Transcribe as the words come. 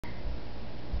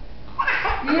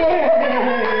Yay!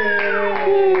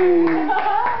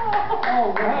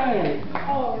 All right.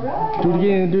 All right. Do it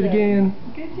again, do it again.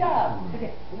 Good job.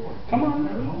 Okay. Come on.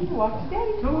 You walk to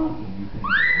daddy. Come on.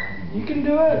 You can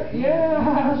do it.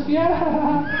 Yes,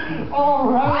 yeah. All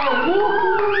right.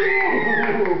 Woo-hoo.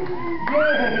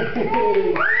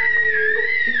 Yay!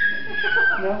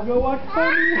 Now go watch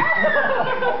Bunny.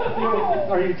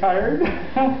 Are you tired?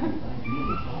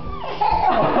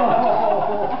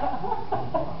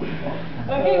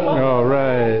 Okay, well. All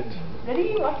right.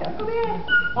 Ready? Walk to Uncle Dan.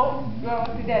 Oh, you want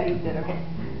to walk to daddy instead. Okay.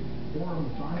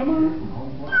 Come on.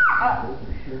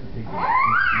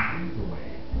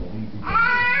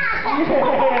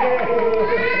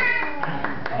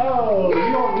 Oh,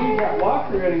 you don't need that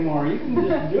walker anymore. You can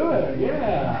just do it.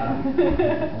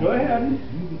 Yeah. Go ahead.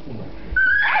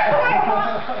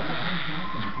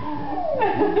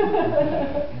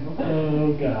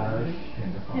 Oh gosh.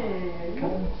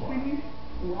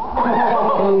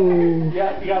 Oh.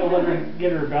 Yeah, you gotta let her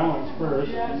get her balance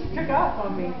first. Yeah, she took off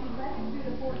on me.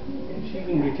 She's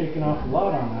gonna be taking off a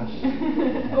lot on us.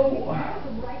 Oh.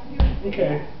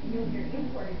 Okay.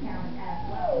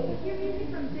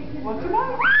 What's your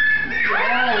name?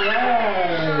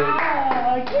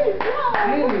 Alright. Good job.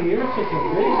 Hey, you're such a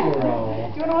big girl.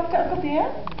 Do you want to walk to Uncle Dan?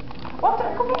 Walk to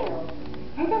Uncle Dan.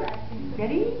 Here you go.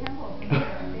 Ready?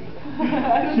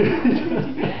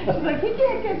 She's like, he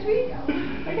can't catch me.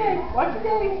 Okay, walk to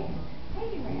daddy.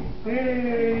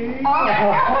 Hey.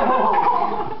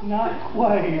 Oh. Not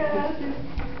quite.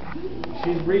 Yeah,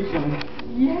 She's reaching,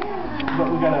 yeah. but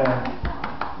we gotta.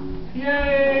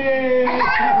 Yay!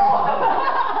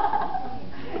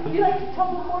 You like to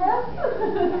tumble for us?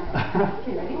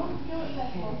 Okay, ready?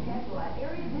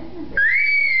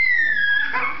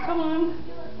 Come on.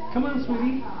 Come on,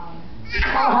 sweetie.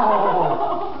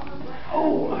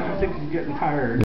 Oh, I think she's getting tired.